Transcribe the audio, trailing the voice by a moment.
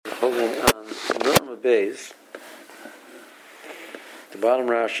holding on Norma Bays, the bottom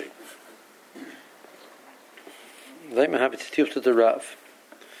Rashi. Let me have it to the Rav.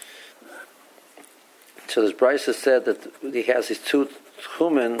 So this Bryce has said that he has these two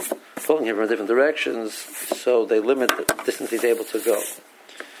tchumen pulling him from different directions, so they limit the distance he's able to go.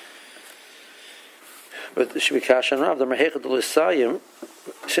 But Shvikash and Rav, the Mehechad L'Isayim,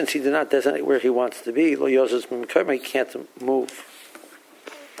 since he did not designate where he wants to be, Lo Yozes Mimkoma, he can't move.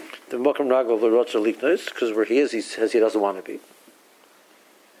 The Mokum Ragov L'Rotza Liknos, because where he is, he says he doesn't want to be.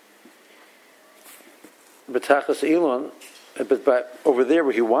 B'tachas Elon, but over there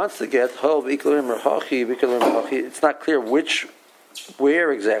where he wants to get, it's not clear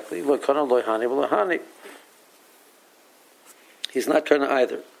where exactly. He's not trying to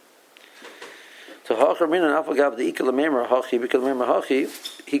either.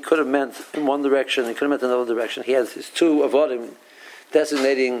 He could have meant in one direction, he could have meant in another direction. He has his two avodim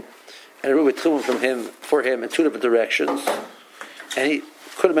designating and Eiruvin tchumim for him in two different directions, and he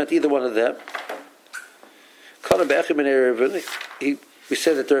could have meant either one of them. We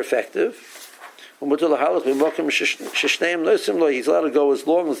said that they're effective. He's allowed to go as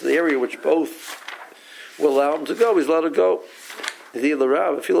long as the area which both will allow him to go. He's allowed to go.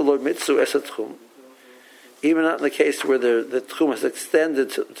 Even not in the case where the tchum has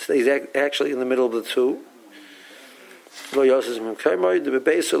extended, he's actually in the middle of the two. So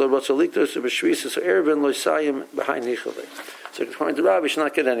according to Rav, he should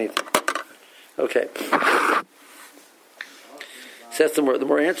not get anything. Okay. Says the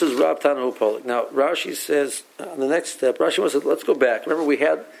more answers Rav Tanahu Polik. Now Rashi says on the next step, Rashi wants to let's go back. Remember we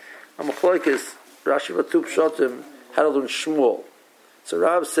had Amachloikis, Rashi Vatub Shotim had to learn Shmuel. So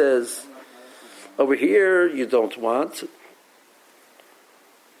Rav says over here you don't want,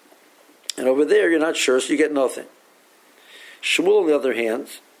 and over there you're not sure, so you get nothing. Shmuel, on the other hand,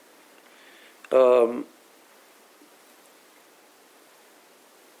 the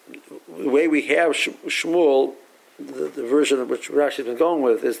way we have Shmuel, the version of which Rashi has been going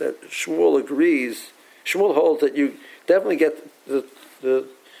with, is that Shmuel holds that you definitely get you're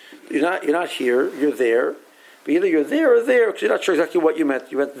not here, you're there, but either you're there or there, because you're not sure exactly what you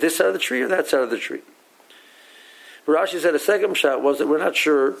meant. You meant this side of the tree or that side of the tree. But Rashi said a second shot was that we're not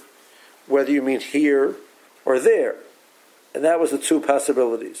sure whether you mean here or there. And that was the two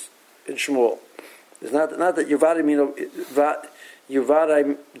possibilities in Shmuel. It's not that Yuvada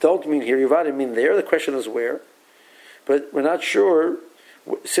don't mean here, Yuvada mean there. The question is where. But we're not sure,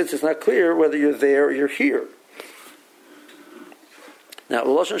 since it's not clear, whether you're there or you're here. Now,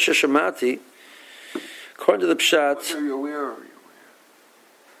 Lashon Sheshamati, according to the Pshat, whether you're where or you're where.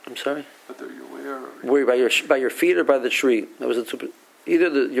 I'm sorry? Whether you're where or where by your feet or by the tree. That was either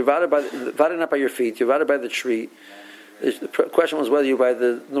you're Yuvada not by your feet, Yuvada by the tree. The question was whether you're by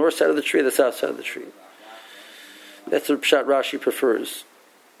the north side of the tree or the south side of the tree. That's the Pshat Rashi prefers.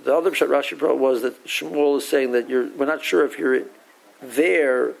 The other Pshat Rashi was that Shmuel is saying that we're not sure if you're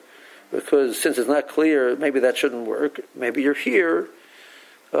there, because since it's not clear, maybe that shouldn't work. Maybe you're here,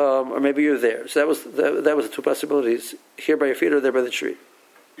 or maybe you're there. So that was the two possibilities: here by your feet or there by the tree.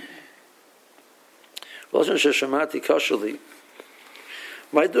 Let's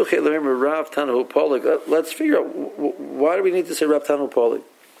figure out why do we need to say Rav Tanahu Polik?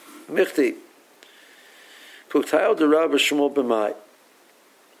 Michti.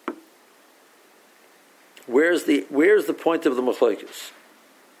 Where's the point of the machlokes?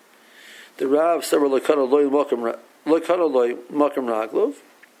 The Rav said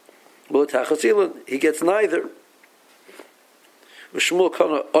he gets neither. Shmuel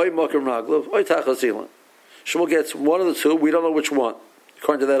gets one of the two. We don't know which one,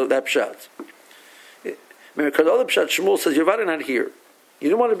 according to that pshat. Because the other pshat, Shmuel says you're not here. You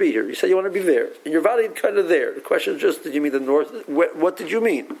didn't want to be here. You said you want to be there, and you're kind of there. The question is just: did you mean the north? What did you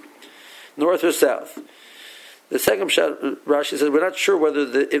mean, north or south? The second pshat, Rashi says we're not sure whether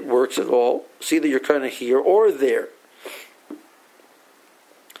it works at all. So either you're kind of here or there.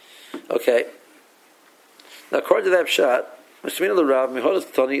 Okay. Now, according to that pshat, Mishmina the Rav, Mehodas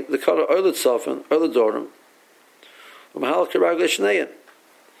Tani, the Kara Erlet Sofan, Erlet Dorim, Umahal Karagle Shneyan.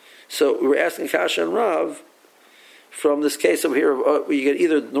 So we're asking Kasha and Rav from this case over here, where you get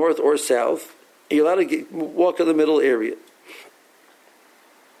either north or south, and you're allowed to walk in the middle area.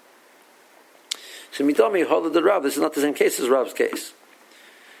 So Mitami Hold the Rav, this is not the same case as Rav's case.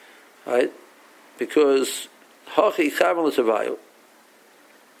 Right? Because Hachi Chavan L'Tavayu,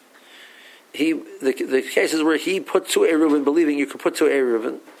 the cases where he put to Eiruvin, believing you could put to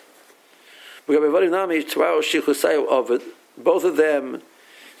Eiruvin, both of them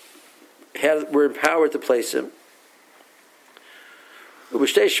were empowered to place him.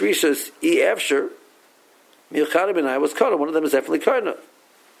 Ubishtei shvisas e efsher milchada benai was kana. One of them is definitely kana.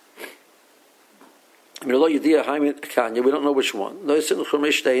 I mean, although Yediyah Haim Kanya, we don't know which one. We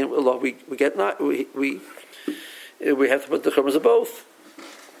get not we have to put the chumras of both.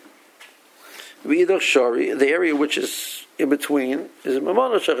 We either shari, the area which is in between is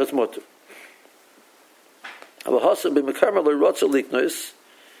mamana shachatz mutter.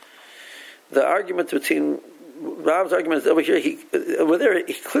 The argument between Rav's argument is over here. Over there,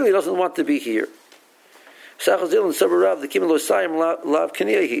 he clearly doesn't want to be here. And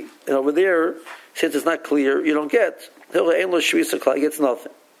over there, since it's not clear, you don't get. He gets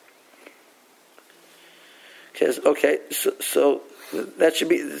nothing. Okay, so that should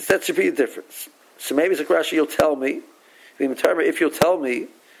be the difference. So maybe it's a Rashi, you'll tell me. If you'll tell me,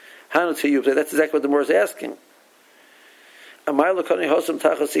 Hanu to you, that's exactly what the Gemara is asking. Amay lokani hosam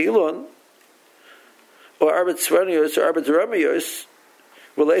tachas ilon, or arbet tzvanios, or arbet zaramios,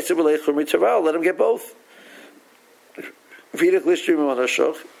 let him get both.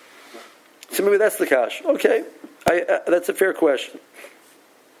 So maybe that's the kash. Okay, that's a fair question.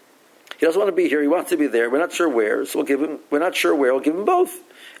 He doesn't want to be here. He wants to be there. We're not sure where, so we'll give him. We're not sure where. We'll give him both,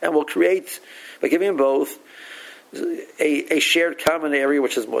 and we'll create by giving him both a shared common area,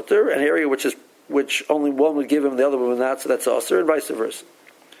 which is mutter, an area which only one would give him, the other one would not. So that's aser, and vice versa.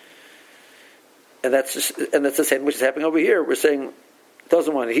 And that's the same which is happening over here. We're saying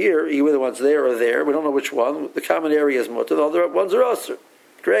doesn't want here. He either wants there or there. We don't know which one. The common area is mutter. The other ones are aser.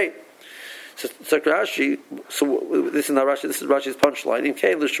 Great. So Rashi. So this is not Rashi. This is Rashi's punchline. In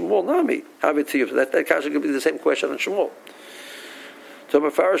Kain the Shmuel Nami. How to you? That kasha could be the same question on Shmuel. So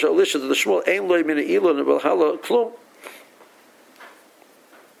Mefarish Elisha to the Shmuel Ein loy min ilon v'hala klum.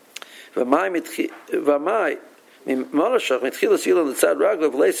 V'mai Malashach mitchilas ilon l'tzad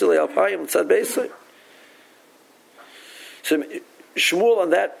raglav leisel alpayim l'tzad beisay. So Shmuel on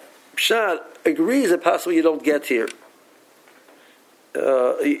that pshat agrees that possibly you don't get here.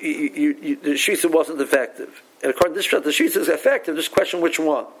 The shisa wasn't effective, and according to this pshat, the shisa is effective. Just question which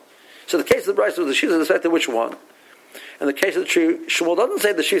one. So the case of the brisa was the shisa is effective, which one? And the case of the tree, Shmuel doesn't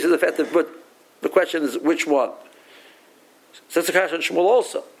say the shisa is effective, but the question is which one. So that's the question of Shmuel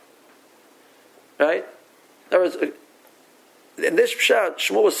also, right? In other words, in this pshat,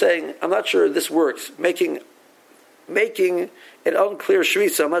 Shmuel was saying, "I'm not sure this works." Making an unclear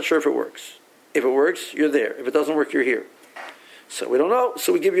shvisa, I'm not sure if it works. If it works, you're there. If it doesn't work, you're here. So we don't know.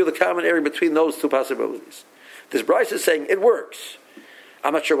 So we give you the common area between those two possibilities. This Bryce is saying it works.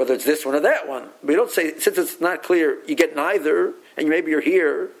 I'm not sure whether it's this one or that one. We don't say, since it's not clear, you get neither, and maybe you're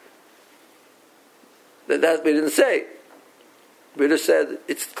here. That we didn't say. We just said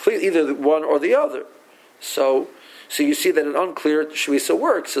it's clear either one or the other. So you see that an unclear shvisa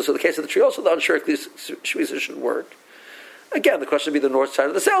works. So the case of the tree also, the unsure shvisa should work. Again, the question would be the north side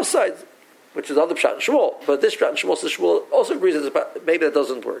or the south side, which is the other pshat in Shmuel. But this pshat in Shmuel says Shmuel also agrees that maybe that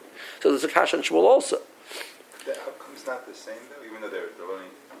doesn't work. So there's a kash on Shmuel also. The outcome's not the same though, even though they're only,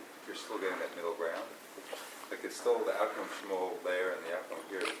 you're still getting that middle ground. Like it's still the outcome of Shmuel there and the outcome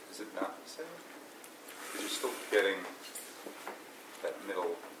here. Is it not the same? Because you're still getting that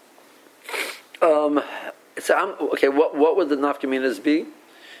middle. Okay. What would the nafkaminas be?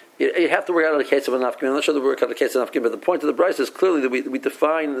 You have to work out the case of a nafkamin. I'm not sure the work out the case of a nafkamin, but the point of the brisa is clearly that we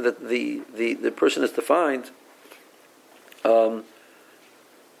define that the person is defined. The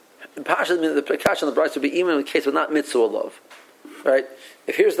kasha on the brisa would be even in the case of not mitzvah love, right?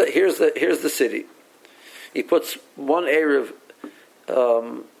 If here's the city, he puts one area of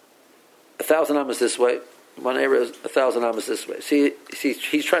 1,000 amas this way, one area is 1,000 amas this way. See,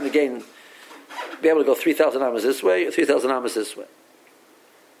 he's trying to be able to go 3,000 amas this way, or 3,000 amas this way.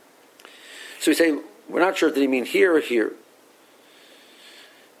 So we say, we're not sure, did he mean here or here?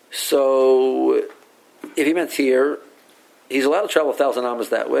 So, if he meant here, he's allowed to travel 1,000 amas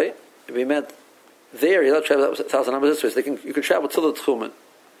that way. If he meant there, he's allowed to travel 1,000 amas this way. So you can travel till the tchumen,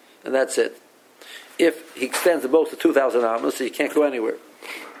 and that's it. If he extends the boat to 2,000 amas, so you can't go anywhere.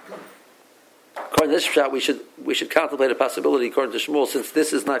 According to this shot, we should contemplate a possibility, according to Shmuel, since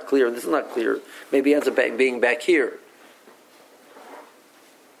this is not clear and this is not clear, maybe he ends up being back here.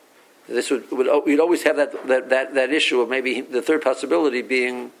 This we'd always have that issue of maybe the third possibility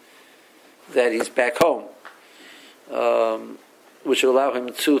being that he's back home, which would allow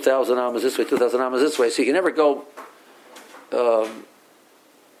him 2,000 amas this way, 2,000 amas this way. So you can never go. So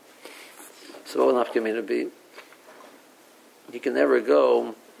what would nafka mina be? You can never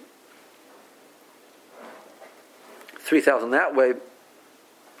go 3,000 that way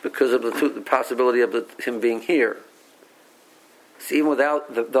because of the possibility of him being here. So even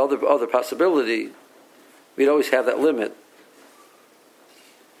without the other possibility, we'd always have that limit.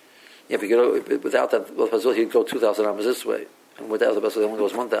 If you go without that possibility, he'd go 2,000 amas this way, and without the possibility, he only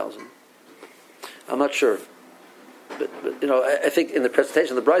goes 1,000. I'm not sure, but I think in the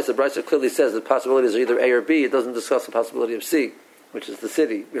presentation of the Brisa clearly says the possibilities are either A or B. It doesn't discuss the possibility of C, which is the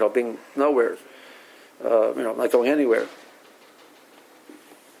city, being nowhere, not going anywhere.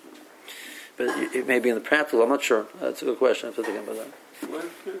 But it may be in the practical. I'm not sure. That's a good question. I have to think about that. When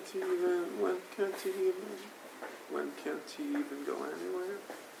can't he even go anywhere?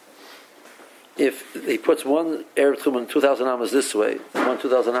 If he puts one Erev Tchumen 2,000 amas this way, and one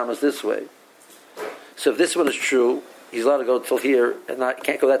 2,000 amas this way, so if this one is true, he's allowed to go till here and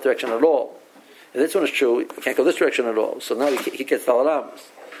can't go that direction at all. If this one is true, he can't go this direction at all. So now he gets Daled amas.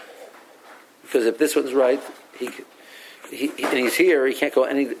 Because if this one's right, and he's here, he can't go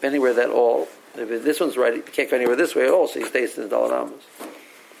anywhere at all. If this one's right, he can't go anywhere this way at all, so he stays in the Daled amas.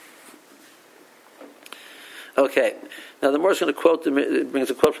 Okay, now the Morris is going to quote, brings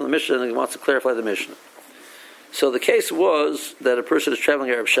a quote from the Mishnah, and he wants to clarify the Mishnah. So the case was that a person is traveling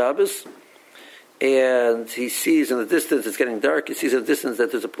Erev Shabbos, and he sees in the distance, it's getting dark, he sees in the distance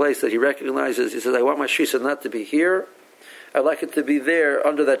that there's a place that he recognizes. He says, I want my shisa not to be here, I'd like it to be there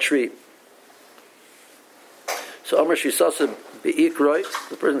under that tree. So Amar Shisasa Be'ikroi,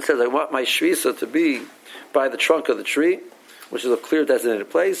 the person says, I want my shisa to be by the trunk of the tree, which is a clear designated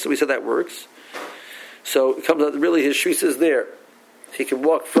place. So we said that works. So it comes out really his shisa is there. He can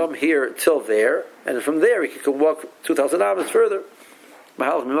walk from here till there, and from there he can walk 2,000 amas further.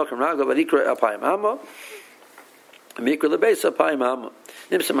 Mahalach Mimakam Raga Barikra Apayim Amma, Mikra Lebesa Apayim Amma,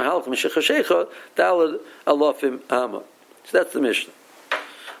 Nimsa Mahalach Mishachashecha Dalad Alafim Amma. So that's the Mishnah.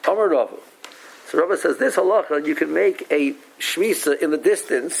 Amar Rava. So Rava says this halacha you can make a shvisa in the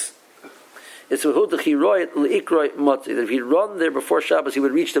distance. It's that if he'd run there before Shabbos, he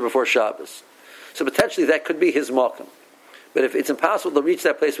would reach there before Shabbos. So potentially that could be his makom. But if it's impossible to reach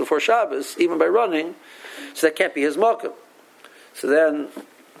that place before Shabbos, even by running, so that can't be his makom. So then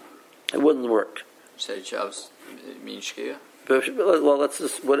it wouldn't work. Say Shabbos means Shkia? Well, let's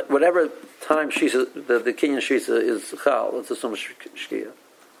just whatever time shisa, the Kenyan shisa is chal. Let's assume shkia.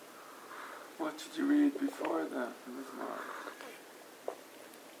 What did you read before that?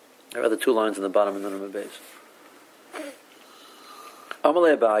 I read the two lines in the bottom and then on the base.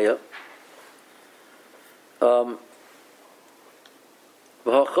 Amalei Abaya.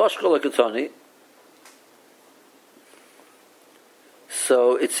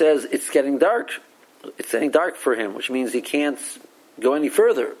 So it says it's getting dark. It's getting dark for him, which means he can't go any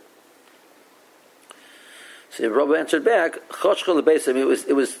further. So Rabbi answered back,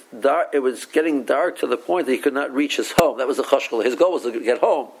 it was dark. It was getting dark to the point that he could not reach his home. That was the choshkol. His goal was to get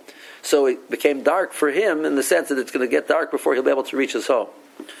home. So it became dark for him in the sense that it's going to get dark before he'll be able to reach his home.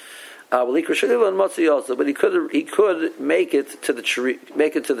 But he could make it to the tree.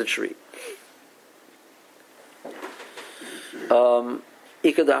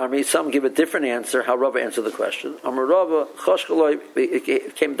 Some give a different answer how Rava answered the question. Amar Rava,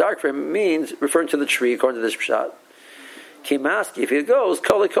 it came dark for him means referring to the tree according to this pshat. Kimaski, if he goes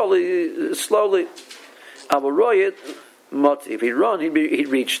koli slowly. Avaroyit mati. If he'd run, he'd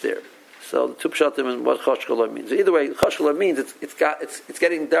reach there. So the two pshatim and what choshkala means. Either way, choshkala means it's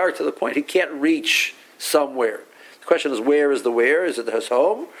getting dark to the point he can't reach somewhere. The question is, where is the where? Is it his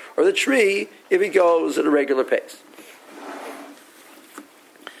home or the tree? If he goes at a regular pace.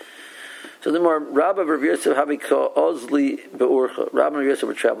 So the more Rabbi and Rav Yosef Habiko Ozli Beurcha. Rabbi and Rav Yosef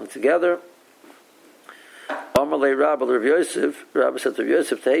were traveling together. Amalei Rabbi Rav Yosef. Rabbi said to Rav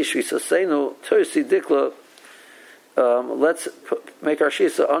Yosef, "Teishvi Sasenu Tosi Dikla." Let's make our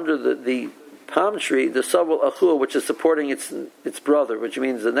shisa under the palm tree, the Saval Achua, which is supporting its brother, which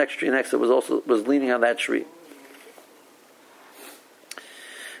means the next tree next to it was leaning on that tree.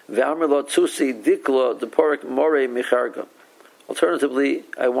 Ve'amrlo Tusi Dikla Deporik More Micharga. Alternatively,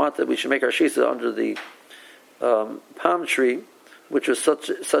 I want that we should make our shisa under the palm tree, which was such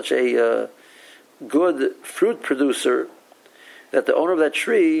a good fruit producer that the owner of that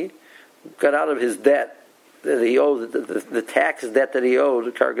tree got out of his debt that he owed, the tax debt that he owed.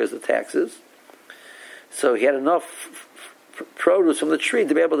 The karga is the taxes. So he had enough produce from the tree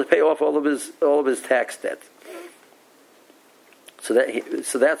to be able to pay off all of his tax debt. So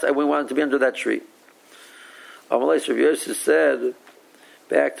that's we wanted to be under that tree. Amalei Rav Yosef said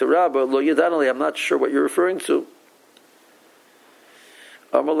back to Rabba, Lo Yadanali, I'm not sure what you're referring to.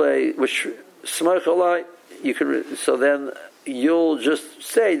 Amalei, which Smach Alai, you can. So then you'll just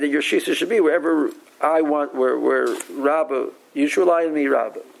say that your shisa should be wherever I want, where Rabba, you should rely on me,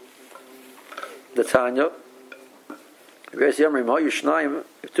 Rabba. The Tanya. If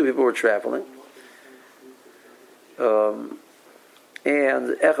two people were traveling,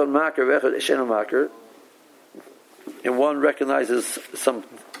 and echad makar, echad shena makar, and one recognizes some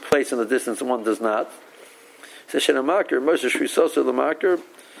place in the distance and one does not. So shena makar, Moshe shrisosa l'makar,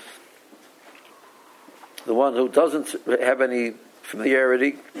 the one who doesn't have any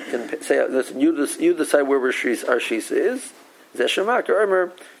familiarity can say, listen, you decide where our shisa is. Zeh shena makar,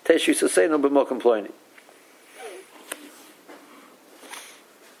 Omer, te shisa seinu b'mokum ploini.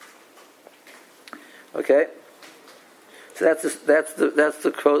 Okay, so that's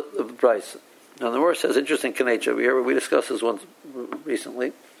the quote of the Bryce. Now the Morris says interesting Kanecha. We discussed this once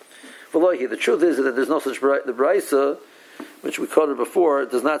recently. The truth is that there's no such the Bryce, which we quoted before,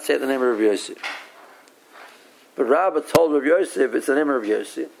 does not say the name of Rabbi Yossi. But Rabbi told Rabbi Yossi it's the name of Rabbi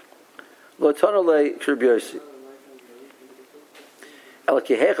Yossi. Lo tonale Rabbi Yossi.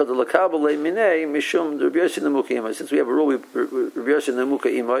 Since we have a rule, Rabbi Yossi nemuka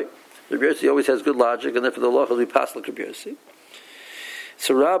imay. Rabbi Yossi always has good logic, and therefore the law we pass like Rabbi Yossi.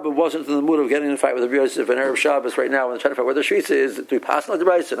 So Rabbi wasn't in the mood of getting in a fight with Rabbi Yossi and Erev Shabbos right now, and trying to fight where the shisa is. Do we pass like the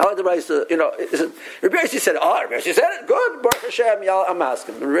Brisa? Not like the Brisa. Rabbi Yossi said, Rabbi Yossi said it. Good, Baruch Hashem. I'm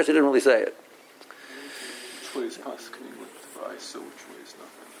asking. Rabbi Yossi didn't really say it. Which way is passing with the Brisa? Which way is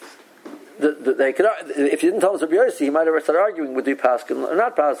not? They could, if you didn't tell us Rabbi Yossi, he might have started arguing with the Paskin or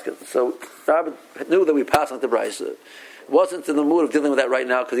not Paskin. So Rabbi knew that we pass like the Brisa. Wasn't in the mood of dealing with that right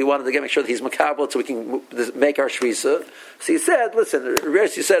now because he wanted to make sure that he's makabel so we can make our shvisa. So he said, "Listen, Rabbi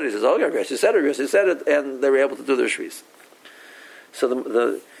Yossi said it." He says, "Oh, Rabbi Yossi said it," and they were able to do their shvisa. So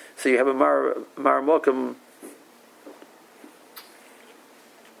so you have a mar mokum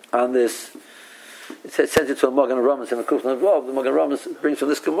on this. It sends it to a Magen Ramas and a Kufna Vav. The Magen Ramas brings from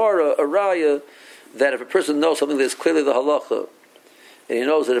this Gemara a raya that if a person knows something that is clearly the halacha, and he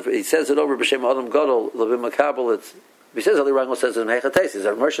knows that if he says it over b'shem Adam Gadol, l'vim makabel, it's. If he says Ali Rango says in Hechates, he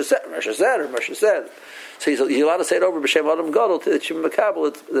says Moshe said. So you're allowed to say it over b'shem Adam Gadol to Shim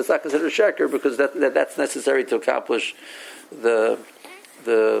Makabel. It's not considered sheker because that's necessary to accomplish the.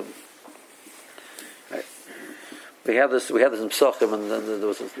 Right. We have this in Psachim, and then there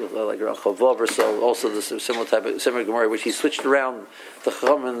was like around Chavav or so. Also, this similar Gemara, which he switched around the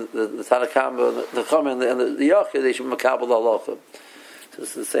Chum and the Tanakama, the Chum and the Yachid. They should Makabel Halacha. So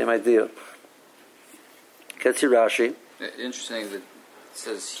it's the same idea. Ketzi Rashi. Interesting that it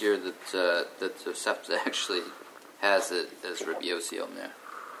says here that that Tosefta actually has it as Rabbi Yossi on there.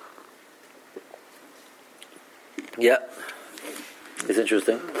 Yeah, it's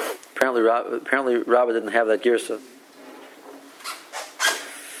interesting. Apparently Rabbi didn't have that girsa.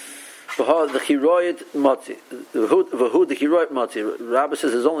 The chiroyed mati, the chiroyed mati. Rabbi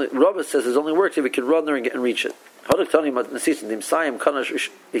says his only works if he can run there and reach it.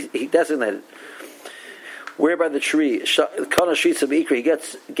 He designated. Whereby the tree, kana sheets of ikra, he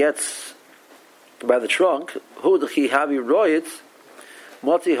gets by the trunk. Who the havi royit,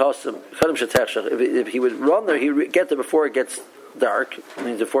 moti hasam kadam shetachshach. If he would run there, he would get there before it gets dark.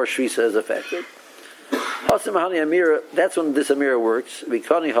 Means before shvisa is affected. Hasam hani amira. That's when this amira works.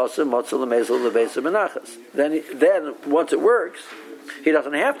 Vikani hasam matzah lemezel levesa menachas. Then once it works, he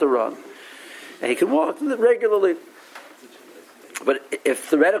doesn't have to run, and he can walk regularly. But if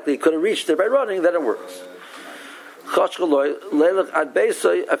theoretically he could have reached it by running, then it works. So the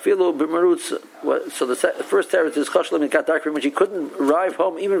first teretz is Chashlam, it got dark very much. He couldn't arrive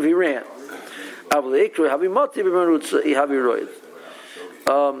home even if he ran. But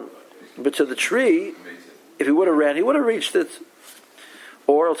to the tree, if he would have ran, he would have reached it.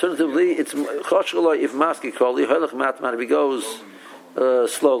 Or alternatively, it's Chashlam if Maski called, if he goes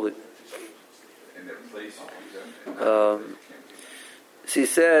slowly. So he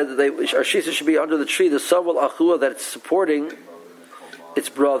said our shisa should be under the tree, the saval achua that it's supporting its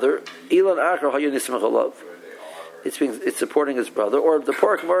brother. Ilan achar hayonismach alav. It's supporting its brother, or the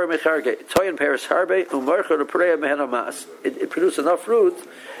pork mora mecharge toyin paris harbe umarcha the preya mehena mas. It produces enough fruit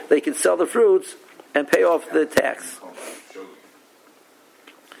they can sell the fruits and pay off the tax.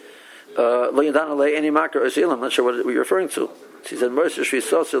 Lo yadana le any makar ozilim. I'm not sure what you're referring to. She said, Moshe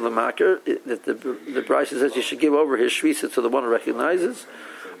Shvisasa Lamakar, that the Bryce says you should give over his Shvisa to the one who recognizes.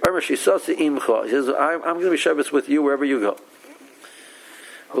 He says, I'm going to be Shabbos with you wherever you go.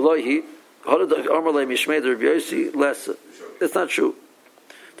 That's not true.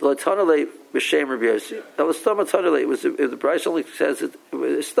 The Bryce only says it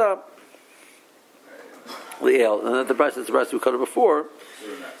stop. And the Bryce is the Bryce we cut it before,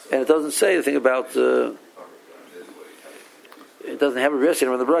 and it doesn't say anything about. It doesn't have a risk in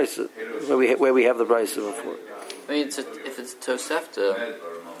the Brisa where we have the Brisa before. I mean, if it's Tosefta,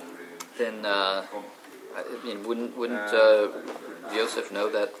 then wouldn't Yosef know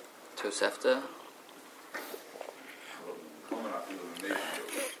that Tosefta?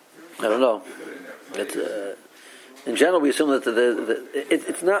 I don't know. In general, we assume that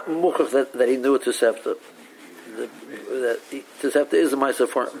it's not muchach that he knew it to Tosefta. That Tosefta is the Ma'aser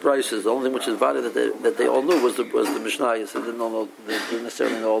for Brises. The only thing which is valid that they all knew was the Mishnayos. They didn't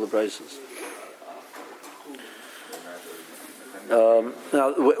necessarily know all the Brises.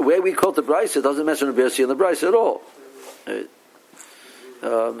 Now, where we quote the Brisa, it doesn't mention Rabbi Yossi in the Brisa at all.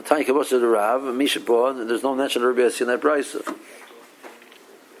 Tanya Kabosha the Rav, Misha Bon, there's no mention of Rabbi Yossi in that Brisa.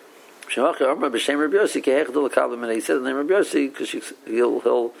 He said the name Rabbi Yossi because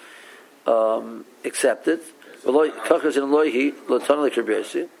he'll accept it. His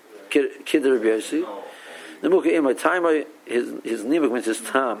nibuk means his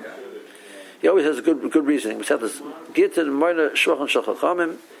tam. He always has a good reasoning. We said this. Get to the Moina Shulchan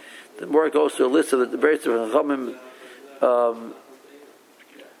Shachachamim. The more it goes to a list of the various different Chachamim,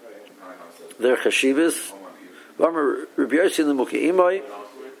 their chashivas. Rabbi Yossi in the Mukhi Imai,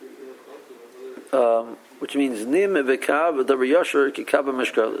 which means nim v'kav the Yashar kikav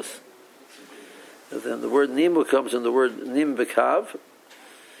meshkalis. Then the word nim comes in the word nim v'kav.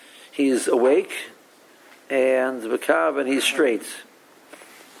 He's awake, and v'kav, and he's straight.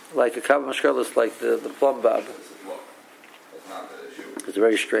 Like a kav mashkalis, like the plumb bob. It's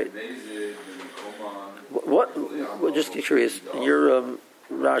very straight. What just curious, your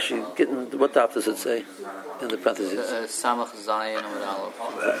Rashi, what daf does it say in the parentheses? Samach Zayin Amud Aleph.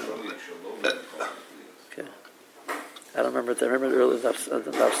 Okay. I don't remember it. I remember it earlier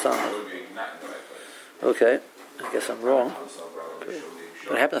daf Samach. Okay. I guess I'm wrong.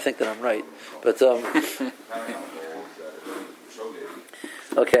 But I happen to think that I'm right. But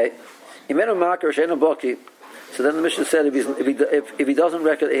okay. Imenu Makar Sheinu Boki. So then the Mishnah said if he doesn't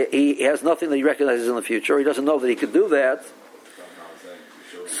he has nothing that he recognizes in the future, or he doesn't know that he could do that.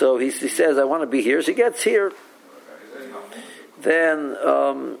 So he says, I want to be here. So he gets here. Then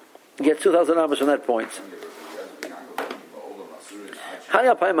he gets 2,000 amos from that point. So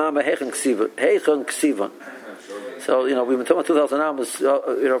we've been talking about 2,000 amos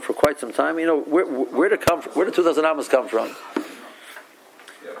for quite some time. Where did 2,000 amos come from?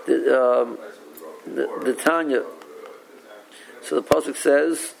 The Tanya. So the pasuk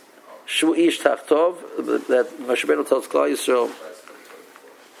says, "Shu ish tachtov," that Moshe Rabbeinu tells Klal Yisrael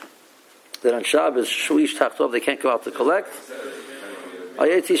that on Shabbos, Shu ish tachtov, they can't go out to collect. So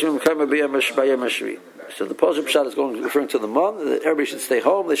the pasuk pshat is referring to the month that everybody should stay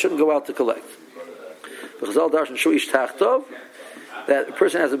home. They shouldn't go out to collect. Because all darshan Shu ish tachtov, that a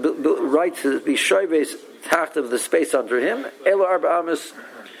person has a right to be shoyves tachtov, the space under him. Elo arba amos.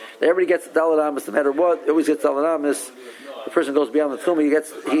 Everybody gets Dalet Amos no matter what. Always gets Dalet Amos. The person goes beyond the tumah.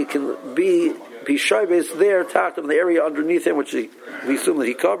 He can be shaybes there, talked in the area underneath him, which we assume that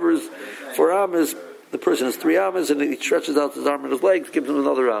he covers. 4 Amos, the person has 3 Amos, and he stretches out his arm and his legs, gives him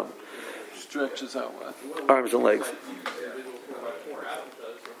another arm. Stretches out what? Arms and legs.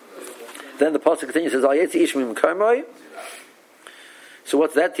 Then the pasuk continues, says, "Ayetzi ishmim karmai." So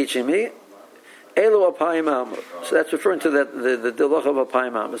what's that teaching me? Elu apayim amo. So that's referring to the dilach of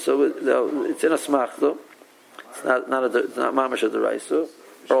apayim amo. So it's in a smachta. It's not mamash of the raisa.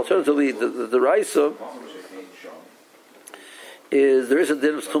 Or alternatively, the raisa is there is a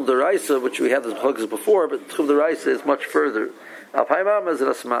din of tchum the raisa, which we had this hugs before, but tchum the raisa is much further. Apayim amo is in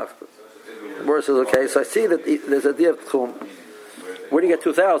a smachta. The word says, okay, so I see that there's a din of tchum. Where do you get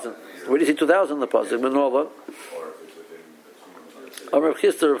 2,000? Where do you see 2,000 in the pasuk? Menova. Rav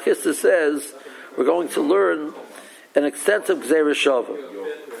Chisda says, we're going to learn an extensive Gzeira Shava.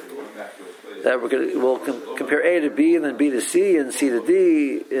 That we'll compare A to B, and then B to C, and C to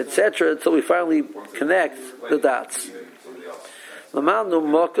D, etc., until we finally connect the dots. Lamanu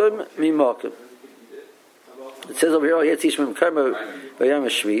Mokum Mi Mokum. It says over here, Yetzish Mim Karma Vayam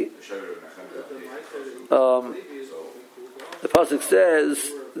Shvi. The pasuk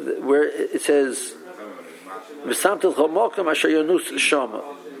says where it says V'samtel Chol Mokum Asher Yonus Shama.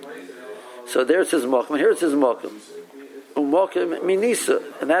 So there it says Mokum, and here it says Mokum. Mokum Minisa.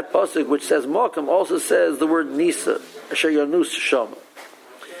 And that pasuk which says Mokum also says the word Nisa, Asher Yonus Shama.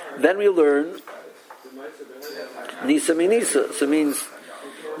 Then we learn Nisa Minisa. So it means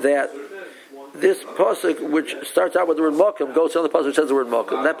that this pasuk which starts out with the word Mokum goes to another pasuk which says the word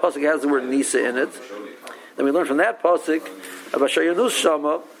Mokum. That pasuk has the word Nisa in it. Then we learn from that pasuk of Asher Yonus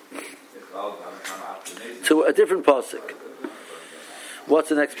Shama to a different pasuk. What's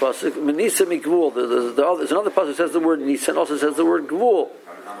the next pasuk? Menisa migvul. There's another pasuk that says the word nisa and also says the word gvul.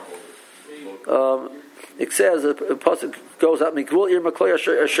 It says a pasuk goes out migvul ir makoy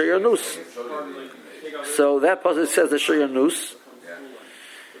asher yanus. So that pasuk says asher yanus.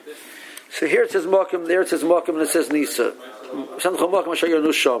 So here it says makom, there it says makom, and it says nisa. Some makom asher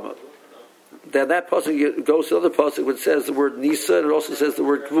yanus shama. then that pasuk goes to the other pasuk which says the word nisa, and it also says the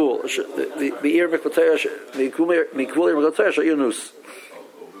word gvul.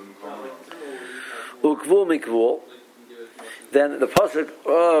 Then the pasuk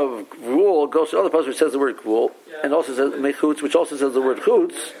of gvul goes to the other pasuk which says the word gvul, and also says mechutz, which also says the word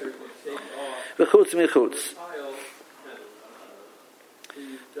chutz. Mechutz mechutz.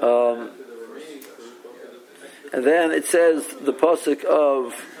 And then it says the pasuk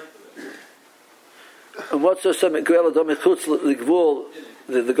of and what's so some Miguel Adam mechutz the gvul,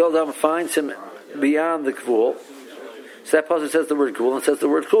 the Goldam finds him beyond the gvul. So that pasuk says the word gvul and says the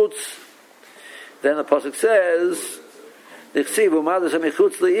word chutz. Then the pasuk says the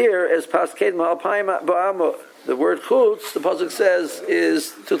word chutz, the pasuk says,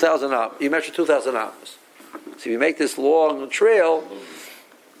 is 2,000 amos. You measure 2,000 amos. So if you make this long trail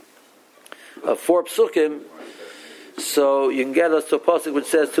of 4 psukim, so you can get us to a pasuk which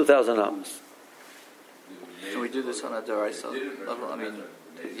says 2,000 amos. Can we do this on a deraisa level? I mean,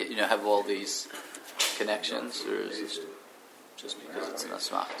 have all these connections, or is this just because it's an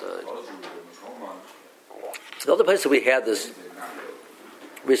asmachta? The other place that we had this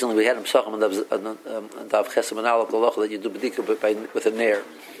recently, we had in Psachim and Dav Chesem and Aleph L'Locha that you do bedika with a nair.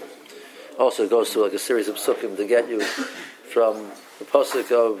 Also, it goes through like a series of psukim to get you from the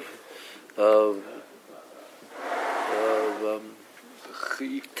pasuk of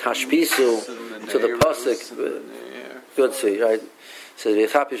Tashpisu to the pasuk. Good, see, right? So the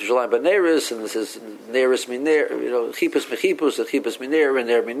Chapis Shalayim B'Neiris, and this is Neiris Miner, Chipus Mechipus, and Chipus Miner, and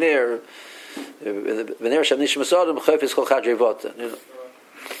Ner Miner.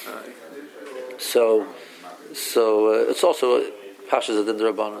 So it's also Pashas Adin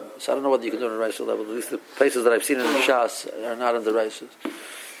Rabbanan. So I don't know what you can do on a Raisa level. At least the places that I've seen in the Shas are not in the Raisas.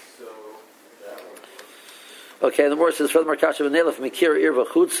 Okay, and the word says furthermore Kasha v'Nelef Mikir Irva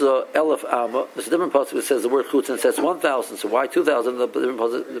Chutza Elef Amma. There's a different pasuk that says the word Chutza and it says 1,000. So why 2,000? The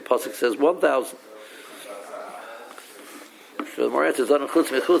pasuk says 1,000. So the more answers done chutz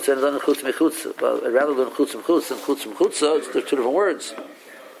mechutz and done chutz mechutz. But I'd rather learn chutz mechutz and chutz mechutza. They're two different words.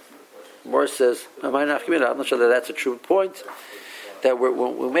 The more says, I'm not sure that that's a true point. That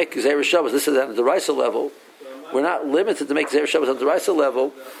when we make Zera Shabbos, this is at the Raisa level. We're not limited to make Zera Shabbos at the Raisa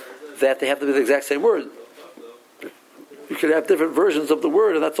level. That they have to be the exact same word. You could have different versions of the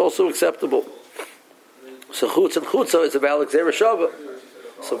word, and that's also acceptable. So chutz and chutza is a valid Zera Shabbos.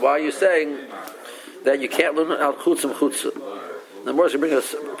 So why are you saying that you can't learn al chutz and chutza? The Morris will bring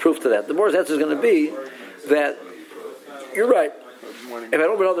us proof to that. The Morris answer is going to be that you're right. If I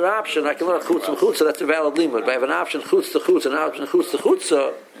don't have another option, I can learn chutz and chutza. That's a valid limud. If I have an option chutz to chutz and an option chutz to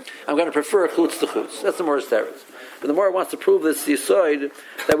chutza, I'm going to prefer chutz to chutz. That's the Morris teretz. But the Morris wants to prove this yisoid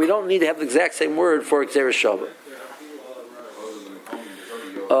that we don't need to have the exact same word for Xeris Shavah.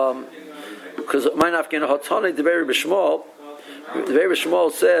 Because Ma'inafkin Hotani the very Bishmal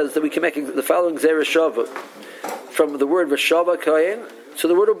says that we can make the following Xeris Shavah. From the word Vashava Kayin to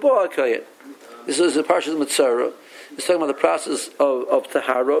the word of Boa Kayin. This is the Parshas Mitzvah. It's talking about the process of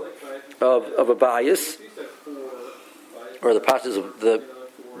Tahara, of a bias, or the process of the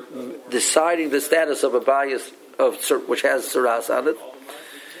deciding the status of a bias which has Saras on it.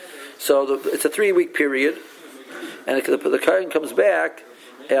 So it's a 3-week period, and the Kayin comes back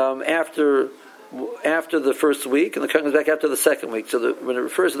after the first week, and the Kayin comes back after the second week. So when it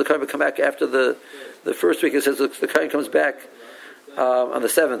refers to the Kayin come back after the first week, it says the Kayin comes back on the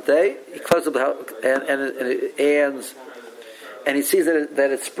 7th day. He closes up the house, and he sees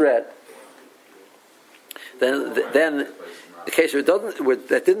that it's spread. Then the case where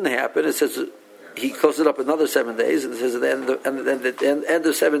that didn't happen, it says he closes it up another 7 days, and it says at the end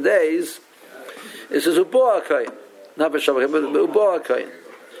of 7 days, it says Uboa Kayin, not V'Shavah Kayin, but Uboa Kayin.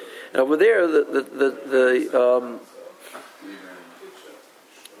 And over there, the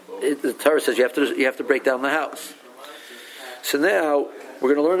Torah says you have to break down the house. So now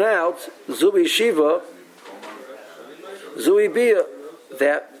we're going to learn out Zubi Shiva, Zui Bia,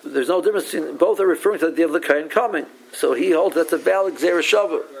 that there's no difference in both are referring to the day of the Kain coming. So he holds that's a valid Xeris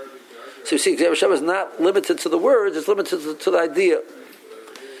Shavah. So you see, Xeris Shavah is not limited to the words; it's limited to the idea.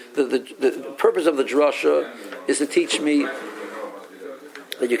 The purpose of the drasha is to teach me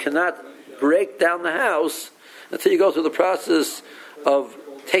that you cannot break down the house until you go through the process of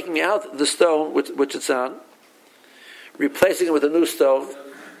taking out the stone which it's on, replacing it with a new stone,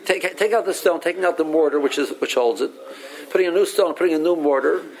 take out the stone, taking out the mortar which holds it, putting a new stone, putting a new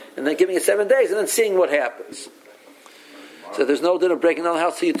mortar, and then giving it 7 days, and then seeing what happens. So there's no din of breaking down the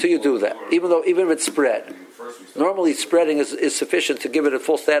house till you do that, even if it's spread. Normally, spreading is sufficient to give it a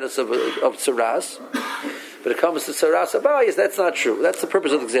full status of saras. But it comes to saras abayis, that's not true. That's the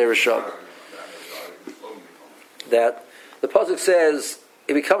purpose of the Xeris Shavah. that the pasuk says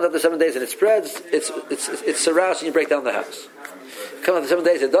if it comes after 7 days and it spreads, it's sarash and you break down the house. If it comes after 7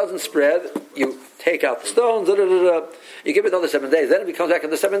 days, it doesn't spread, you take out the stones, you give it another 7 days. Then if it comes back in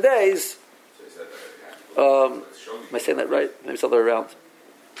the 7 days, am I saying that right? Maybe it's the other way around.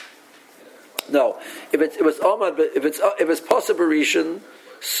 No, if it's possible rishon,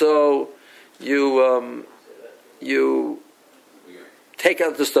 so you take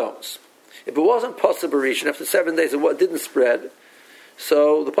out the stones. If it wasn't possible rishon, after 7 days it didn't spread,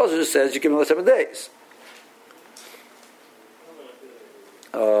 so the pasuk just says you give another 7 days.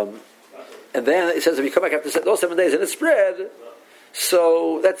 And then it says if you come back after those 7 days and it spread,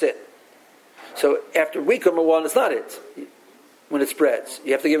 so that's it. So after week number 1, it's not it. When it spreads,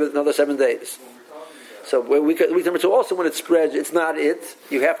 you have to give it another 7 days. So when week number 2 also, when it spreads, it's not it.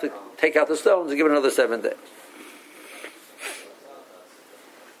 You have to take out the stones and give it another 7 days.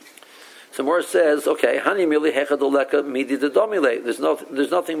 So Morris says, okay, hani mili hechadoleka midi dedomile.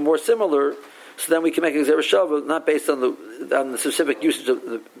 There's nothing more similar. So then we can make a gzera shava not based on the specific usage of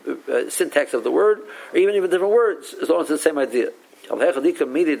the syntax of the word, or even different words, as long as it's the same idea. But if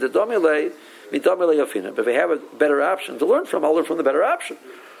we have a better option to learn from, I'll learn from the better option.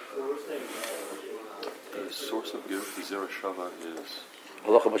 The source of gzera shava is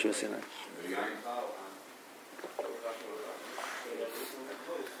Halacha Moshe Sinai.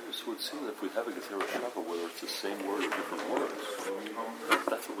 So it would seem that if we have a gzera shava, whether it's the same word or different words,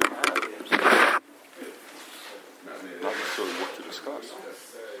 that's what we have. Not necessarily what to discuss.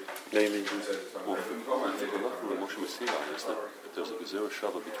 Well, the halacha of Moshe Sinai is that there's a gzera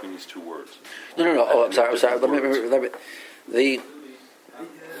shava between these two words. No. Oh, I'm sorry. Let me. The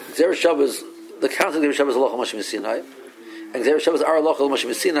gzera shava is the concept of gzera shava is halacha Moshe Sinai, and gzera shavas are halacha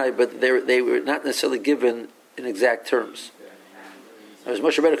Moshe Sinai, but they were not necessarily given in exact terms. As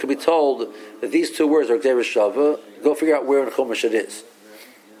Moshe Rabbeinu could be told that these two words are gzera shava, go figure out where in Chumash it is.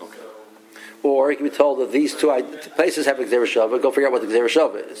 Okay. Or he can be told that these two places have a gzera shava, go figure out what the gzera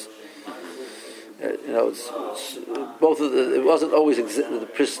shava is. It's both of the. It wasn't always it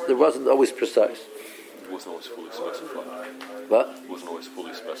wasn't always precise. It wasn't always fully specified. What? It wasn't always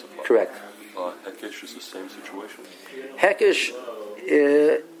fully specified. Correct. Hekesh is the same situation. Hekesh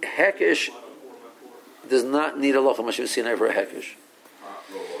does not need a halacha Moshe Sinai for a hekesh.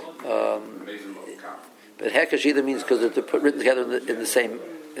 But hekesh either means because they're written together in the same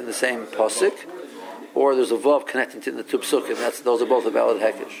pasuk, or there's a vav connecting to the two psukim. Those are both a valid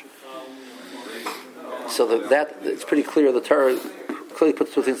hekesh. So that it's pretty clear. The Torah clearly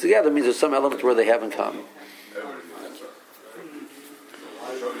puts two things together. Means there's some element where they have in common.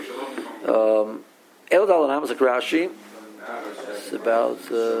 El Dalanam is like Rashi. It's about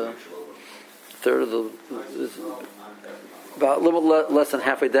a third of about a little less than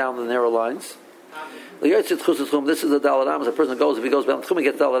halfway down the narrow lines. This is the Dalanam. As a person goes, if he goes down the Tchum, he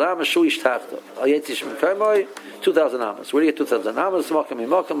gets Dalanam. Shuish Tachto. 2,000 amas. Where do you get 2,000 amas? Mokim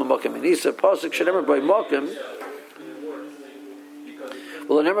Inisa. Pasuk should never by Mokim.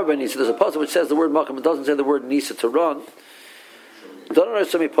 Well, never by Nisa. There's a pasuk which says the word Mokim. It doesn't say the word Nisa to run. Don't know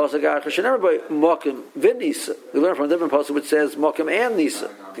some pasuk. Should never by Mokim vin Nisa. We learn from a different pasuk which says Mokim and Nisa.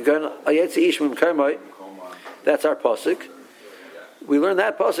 That's our pasuk. We learn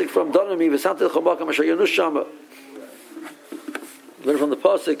that pasuk from Donami v'samtel chomakam asher yonus shama. Learn from the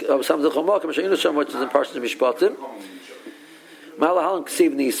pasuk of samtel chomakam asher yonus shama, which is in Parshas Mishpatim. Malahalan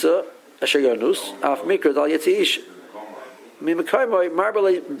ksiv nisa asher yonus af mikra dal yetziish mimakaymoi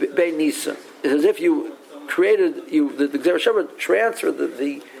marbele be nisa. It's as if you created the gzera shava transferred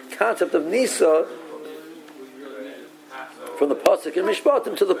the concept of nisa from the pasuk in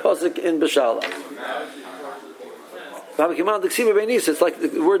Mishpatim to the pasuk in Beshalach. It's like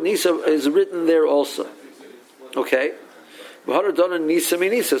the word Nisa is written there also. Okay? So now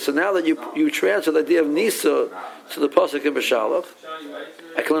that you transfer the idea of Nisa to the pasuk in Beshalach,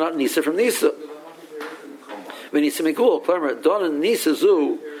 I can learn out Nisa from Nisa. Nisa Mikul, Don Nisa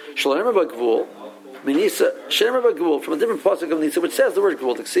Zu, Shalamer Bagvul, Nisa Shalamer Bagvul, from a different pasuk of Nisa, which says the word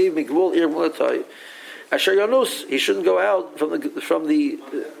Gvul, Ksiv Mikvul Ir Mulatai. Asher Yanus, he shouldn't go out from the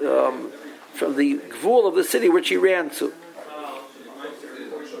gvul of the city which he ran to.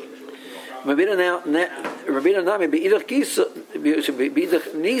 So now the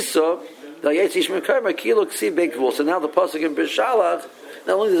pasuk in Beshalach,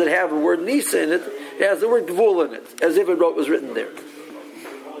 not only does it have the word Nisa in it, it has the word gvul in it, as if it was written there.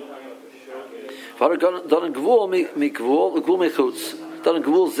 So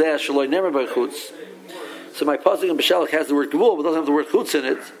my pasuk in Beshalach has the word gvul, but doesn't have the word chutz in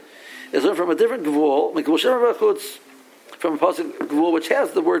it. It's learned from a different gvul. from a pasuk gvul which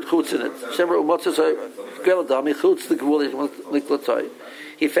has the word chutz in it.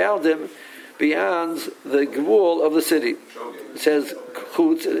 He found him beyond the gvul of the city. It says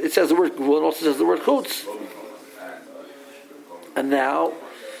chutz. It says the word gvul and also says the word chutz. And now,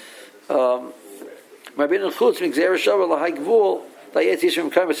 my bin chutz migzer shavar lahai gvul. So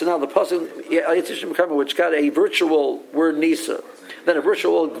now the pasuk which got a virtual word nisa, then a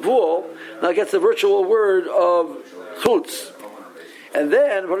virtual gvul, now gets the virtual word of chutz, and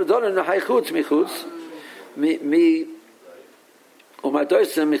then what done in the high chutz mi chutz mi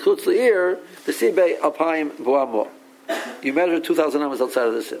umadosim mi chutz leir the sibe alpaim boamo. You measure 2,000 amos outside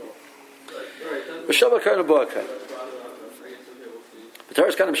of the city. B'shavakar nebuakai.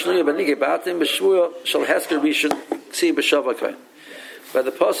 B'taras kanim shnuya b'nigei batim b'shvuya shal hesker rishon ksi b'shavakar. By the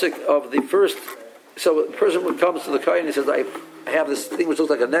pasuk of the first, so the person comes to the kohen and he says, I have this thing which looks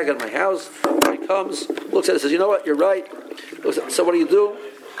like a neg in my house. He comes, looks at it, says, you know what, you're right. So what do?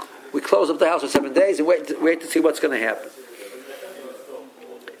 We close up the house for 7 days and wait to see what's going to happen.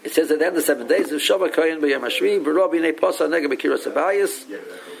 It says at the end of 7 days, it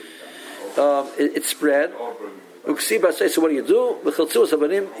spread. So what do?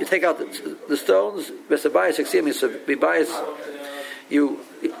 You take out the stones, you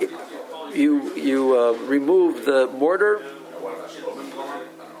remove the mortar.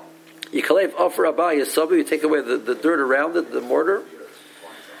 You kalev offer abayis sabu. You take away the dirt around it, the mortar.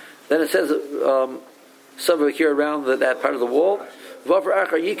 Then it says sabu here around that part of the wall. V'offer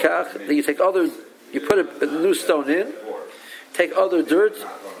achar yikach. Then you take you put a new stone in. Take other dirt.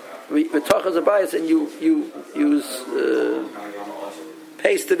 V'tachas abayis, and you use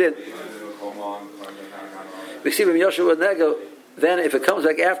paste it in. V'ksibim Yoshua Nega. Then, if it comes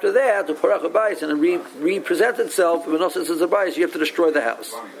back after that, to porach abayis and represent itself, when also says abayis, you have to destroy the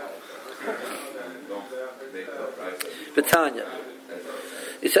house. Betanya.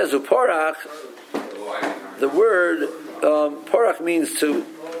 It says uporach. The word porach means to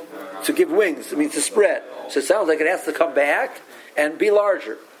give wings. It means to spread. So it sounds like it has to come back and be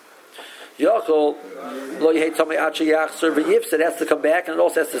larger. Yachol lo yehei tamei acha yachzer v'yifs. It has to come back and it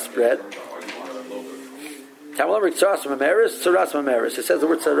also has to spread. It says the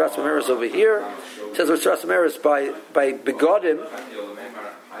word tzaras mameris over here. It says the word tzaras mameris by begodim.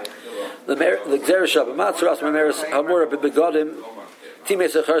 The gzerushav amat tzaras mameris hamura begodim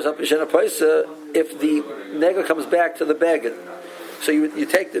times echars up b'shena paisa. If the nega comes back to the beged, so you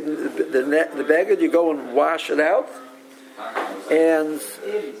take the beged, you go and wash it out, and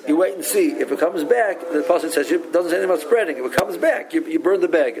you wait and see if it comes back. The pasuk says it doesn't say anything about spreading. If it comes back, you burn the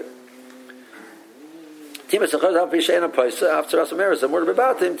beged. Okay.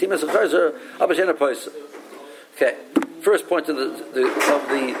 First point of the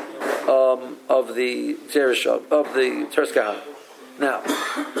Zerushab, of the Teres Kahana. Now,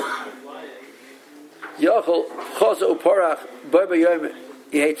 Yachol Chosa Uparach Boba Yom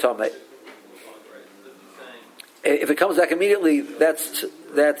Yehei Tamei. If it comes back immediately, that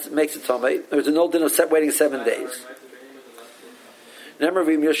makes it Tamei. There's no din of waiting 7 days.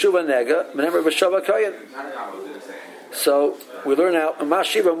 So we learn out over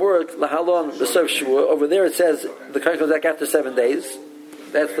there it says the kohen comes back after 7 days.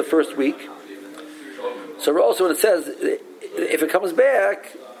 That's the first week. So also when it says if it comes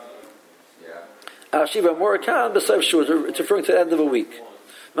back, it's referring to the end of a week.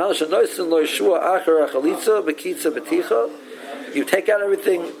 You take out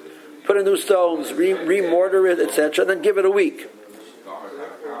everything, put in new stones, re-mortar it, etc., and then give it a week.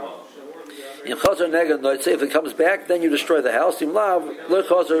 If it comes back, then you destroy the house. If it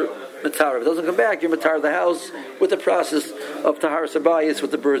doesn't come back, you matar the house with the process of tahar sabayis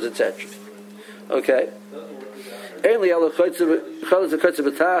with the birds, etc. Okay. This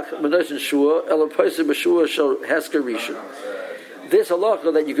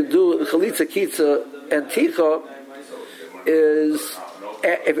halacha that you can do chalitza, kitza, and ticha is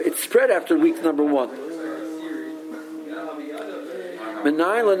if it's spread after week number 1. It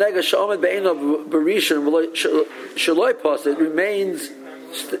remains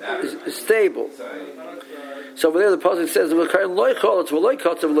stable. So over there the pasuk says the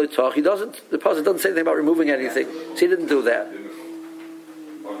pasuk doesn't say anything about removing anything. So he didn't do that.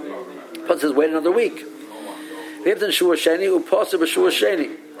 The pasuk says wait another week.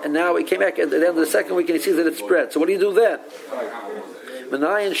 And now he came back at the end of the second week and he sees that it spread. So what do you do then?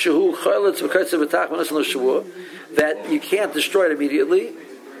 That you can't destroy it immediately.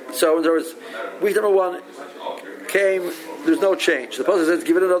 So in other words, week number 1 came, there's no change. The pasuk says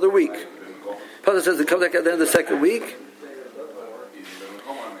give it another week. The pasuk says it comes back at the end of the second week,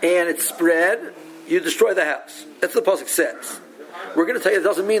 and it spread. you destroy the house. That's what the pasuk says. We're going to tell you it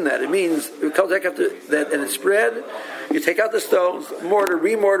doesn't mean that. It means it comes back after that and it's spread. You take out the stones, mortar,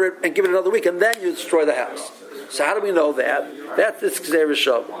 remortar it, and give it another week, and then you destroy the house. So how do we know that? That's this Gzeira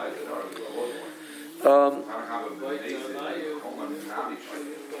Shav. How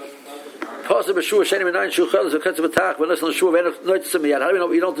do we know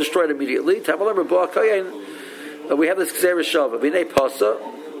we don't destroy it immediately? We have this Gzeira Shav.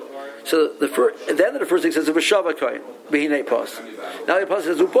 So the end of the first week says V'shava koyin b'hinei pas. Now the pasuk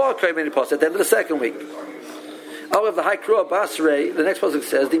says Uba koyin b'hinei pas at the end of the second week. Out of the high crow Basrei, the next pasuk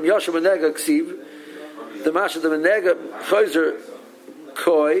says Dim Yosha Menega Ksiv, the Masha the Menega Chayzer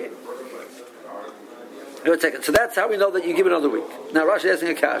Koi. Wait a second. So that's how we know that you give it another week. Now Rashi is asking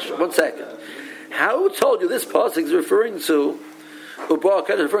a kash. 1 second. How told you this pasuk is referring to Uba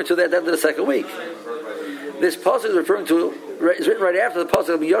koyin is referring to that at the end of the second week? This pasuk is referring to is written right after the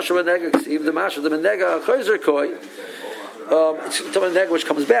pasuk of Yoshua Menega Ksiv, the Masha, the Menega Chayzer Koi. It's a Menega which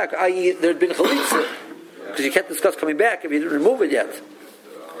comes back, i.e., there'd been chalitza, because you can't discuss coming back if you didn't remove it yet.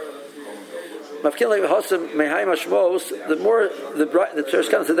 The more the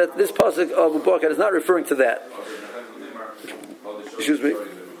Tereshkan said that this pasuk of Ubakat is not referring to that. Excuse me.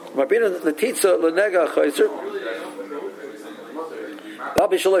 The Titza Lenega Chayzer.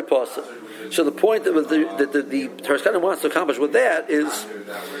 So the point that the Tereshkan wants to accomplish with that is,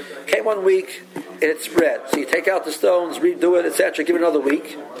 came 1 week and it spread. So you take out the stones, redo it, etc. Give it another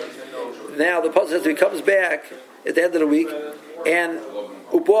week. Now the pasuk says he comes back at the end of the week, and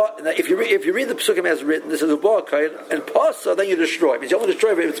if you read the psukim as written, this is Uba Kain and Pasa, then you destroy. It means you only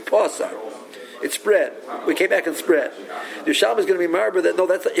destroy if it's Pasa. It spread. We came back and spread. The Yushalmi is going to be marber that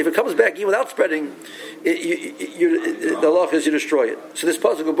if it comes back even without spreading, the law is you destroy it. So this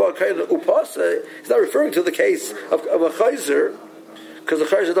pasuk upasa is not referring to the case of a chayzer, because the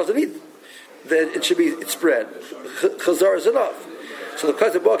chayzer doesn't need that it should be spread. Chazar is enough. So the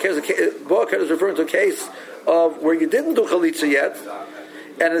case of Ba'akar is referring to a case of where you didn't do chalitza yet,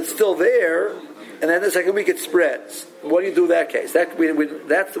 and it's still there. And then the second week it spreads. What do you do in that case? That's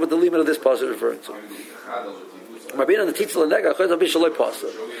what the limit of this pasuk is referring to.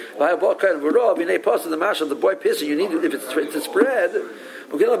 The mash of the boy pissing, you need if it's spread.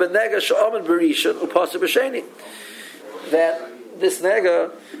 That this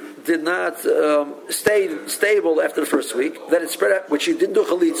nega did not stay stable after the first week. Then it spread out, which you didn't do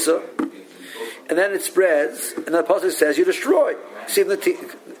chalitza, and then it spreads, and the pasuk says you destroy. See the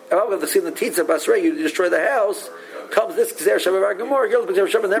Titza Basrei, you destroy the house. Comes this Gzeira Shav Gemara, Gzeira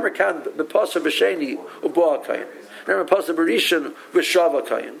Shav never can the pasuk b'sheni u'ba kayin. Remember pasuk b'rishon v'shava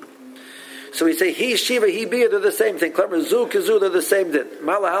kayin. So we say he shiva he bia, they're the same thing. Klemer zu kizu, they're the same thing.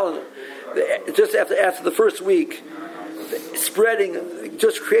 Malahalan, just after the first week, spreading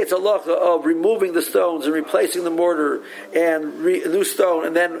just creates a law of removing the stones and replacing the mortar and a new stone,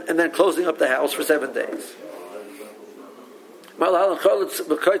 and then closing up the house for 7 days. You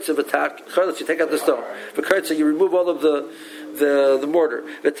take out the stone. You remove all of the mortar.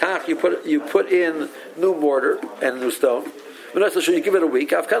 You put in new mortar and new stone. You give it a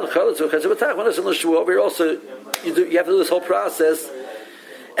week. Also, you have to do this whole process,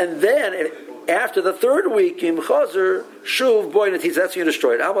 and then after the third week, in Chazer Shuv Boy Natis, that's when you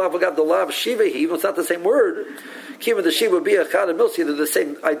destroy it. It's not the same word. Kiva the Shiva be a Chad and Milsi, they're the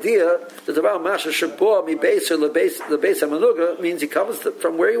same idea. The Davar Masha Shabbo Mi Beis or the Beis Amanuga means he comes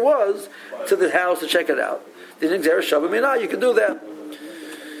from where he was to the house to check it out. The Gzeira Shav Mina, you can do that.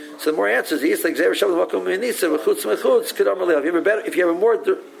 So the more answers, yes, like Gzeira Shav Makom Minisa, Mechutz Mechutz, Kedam Aleh. If you have a more,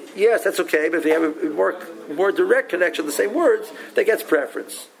 yes, that's okay. But if you have a more direct connection, the same words, that gets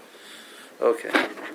preference. Okay.